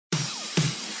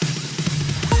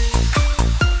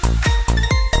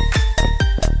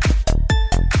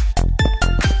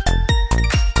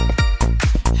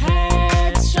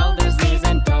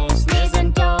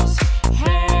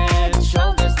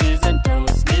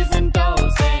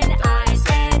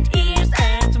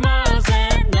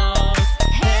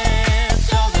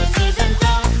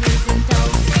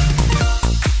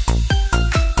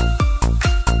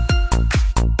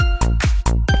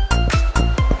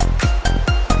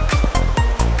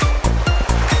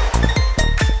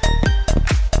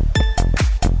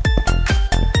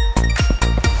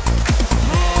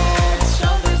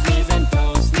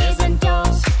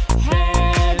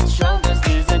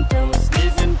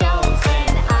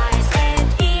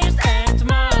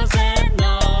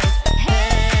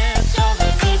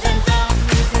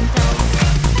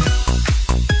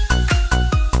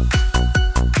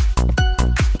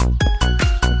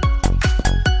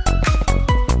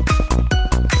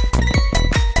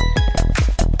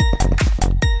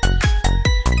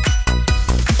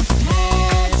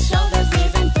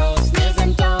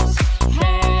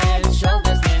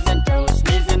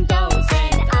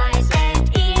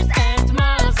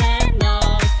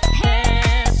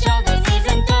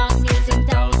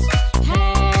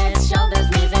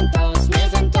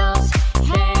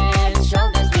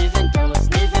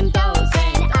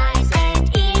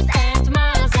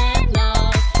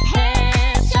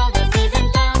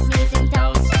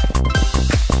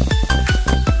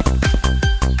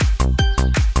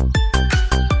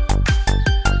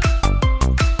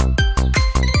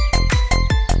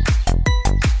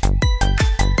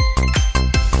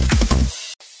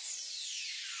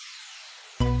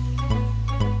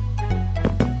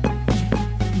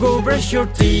Go brush your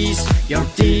teeth, your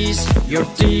teeth, your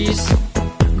teeth.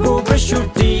 Go brush your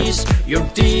teeth, your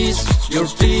teeth, your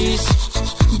teeth.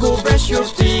 Go brush your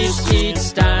teeth,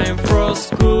 it's time for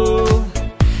school.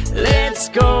 Let's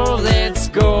go, let's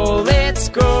go, let's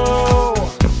go.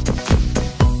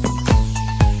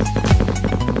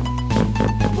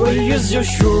 We use your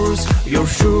shoes, your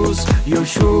shoes, your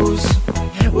shoes.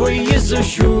 We use the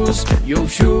shoes, your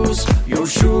shoes, your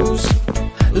shoes.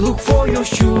 Look for your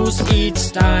shoes, it's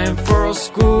time for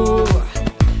school.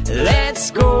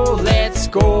 Let's go, let's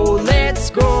go, let's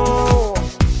go.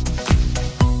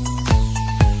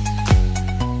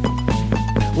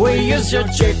 We use your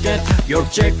jacket, your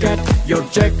jacket, your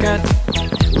jacket.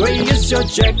 We use your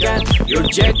jacket, your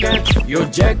jacket, your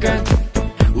jacket.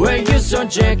 We use your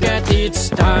jacket, it's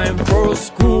time for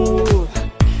school.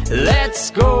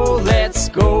 Let's go, let's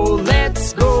go,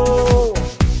 let's go.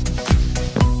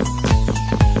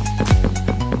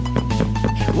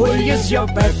 We use your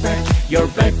backpack, your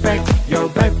backpack, your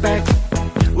backpack.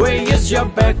 We use your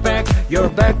backpack, your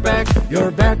backpack,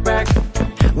 your backpack.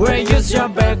 We use your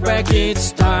backpack,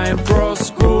 it's time for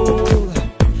school.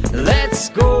 Let's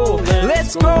go,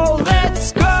 let's go,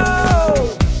 let's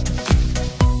go.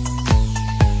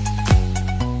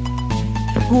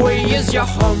 We use your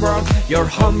homework, your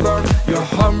homework, your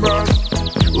homework.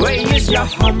 We use your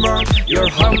homework, your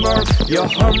homework, your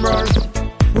homework.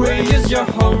 We use your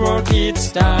homework, it's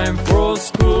time for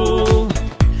school.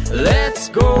 Let's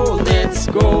go, let's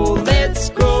go, let's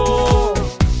go.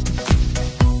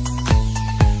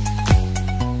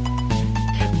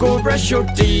 Go brush your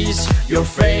teeth, your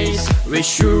face with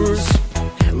shoes.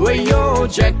 Wear your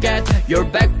jacket, your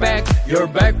backpack, your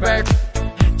backpack.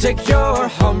 Take your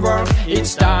homework,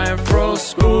 it's time for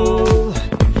school.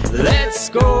 Let's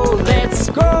go, let's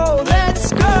go,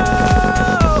 let's go.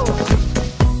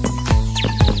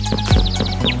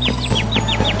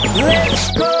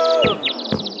 Let's go.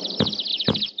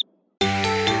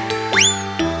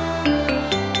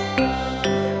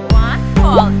 One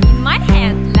ball in my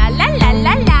hand, la la la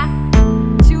la la.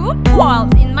 Two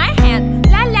balls in my hand,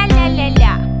 la la la la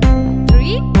la.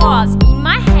 Three balls in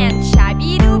my hand,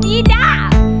 shabby dooby da.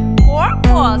 Four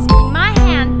balls in my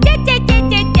hand, da da da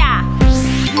da da.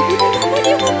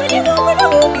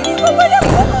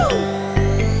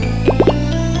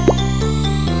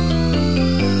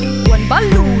 One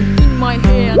balloon in my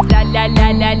hand, la la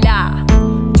la la la.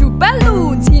 Two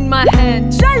balloons in my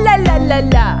hand, tra la la la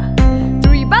la.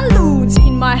 Three balloons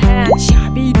in my hand,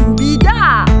 shabby dooby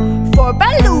da. Four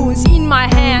balloons in my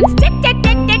hand, da da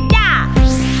da da da.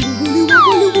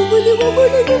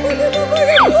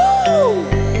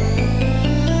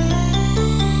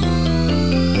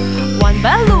 One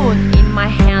balloon in my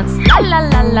hands, la la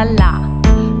la la la.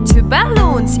 Two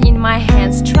balloons in my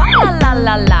hands, tra la la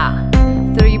la la.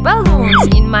 Three balloons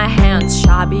in my hands,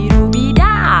 shabby dooby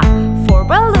da. Four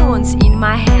balloons in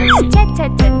my hands, ta ta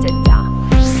ta ta ta.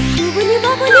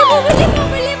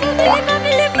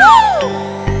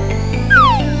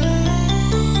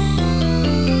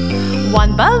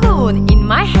 One balloon in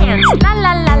my hands, la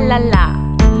la la la la.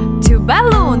 Two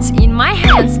balloons in my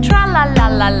hands, tra la la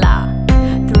la la.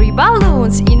 Three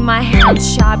balloons in my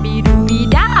hands, shabby dooby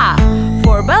da.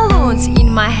 Four balloons in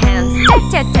my hands, ta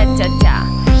ta ta ta ta.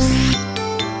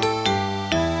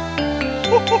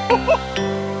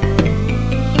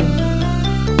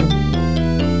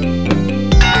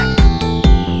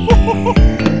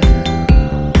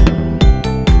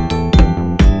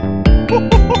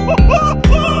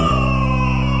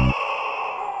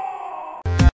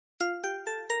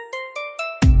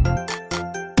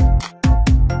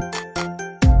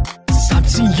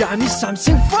 Something yummy,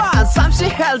 something fun, something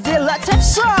healthy, let's have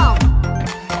some.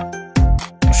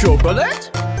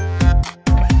 Chocolate?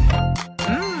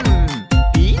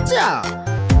 Pizza?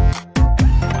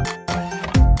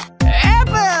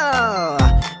 Apple?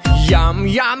 Yum,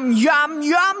 yum, yum,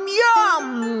 yum, yum.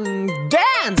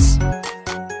 Dance!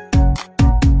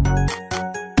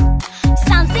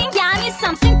 Something yummy,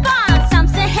 something fun,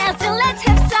 something healthy, let's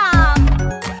have some.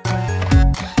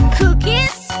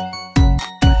 Cookies,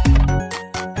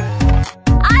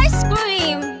 ice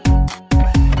cream,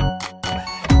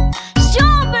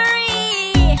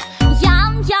 strawberry.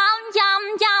 Yum, yum, yum,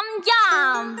 yum,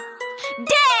 yum.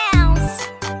 Dance!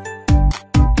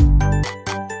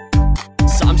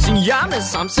 Something yummy,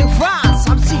 something fun,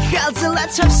 something healthy,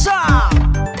 let's have some.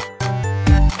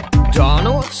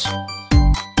 Donuts?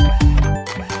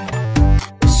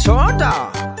 Soda?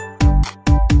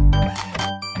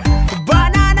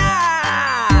 Banana!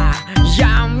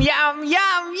 Yum, yum,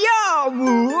 yum, yum!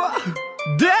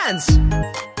 Dance!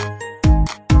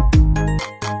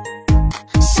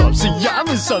 Something yummy,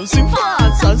 们伤心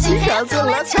饭，伤心孩子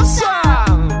来敲上。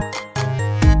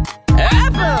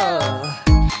Apple,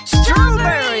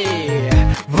 strawberry,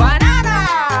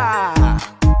 banana。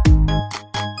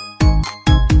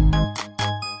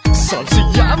伤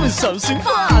心呀们伤心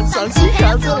饭，伤心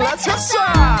孩子来敲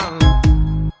上。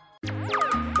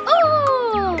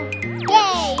Ooh,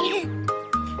 yay!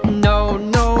 No,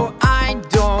 no, I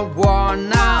don't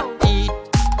wanna eat.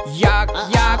 Yuck,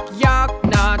 yuck, yuck,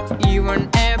 not even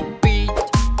a bit.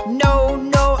 No,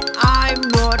 no, I'm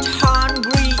not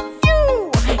hungry.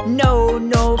 You, no,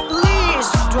 no,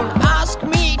 please don't ask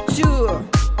me to.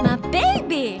 My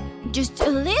baby, just a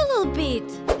little bit.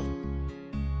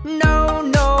 No,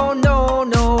 no, no,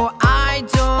 no, I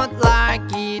don't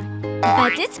like it.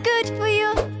 But it's good for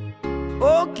you.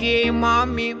 Okay,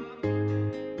 mommy.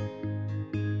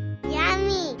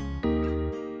 Yummy!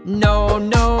 No,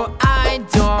 no, I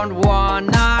don't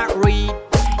wanna read.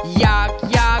 Yuck,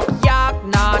 yuck, yuck,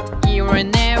 not even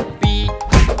a bit.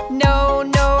 No,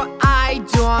 no, I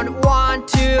don't want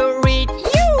to read.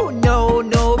 You, no,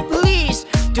 no, please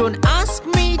don't ask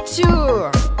me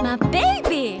to. My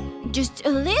baby, just a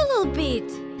little bit.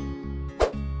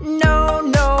 No,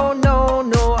 no, no,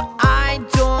 no, I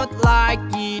don't like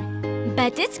it.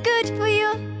 But it's good for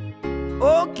you.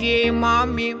 Okay,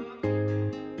 mommy.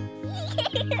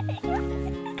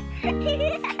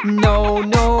 No,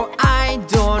 no, I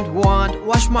don't want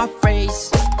wash my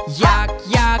face. Yuck,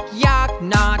 yuck, yuck,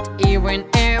 not even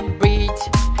a bit.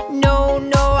 No,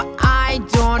 no, I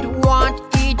don't want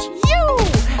it.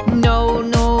 You, no,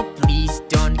 no, please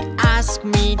don't ask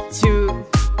me to.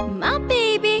 My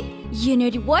baby, you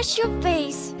need to wash your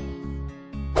face.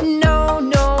 No,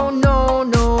 no, no,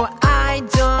 no, I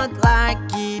don't like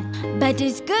it. But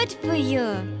it's good for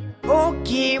you.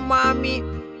 Okay, mommy.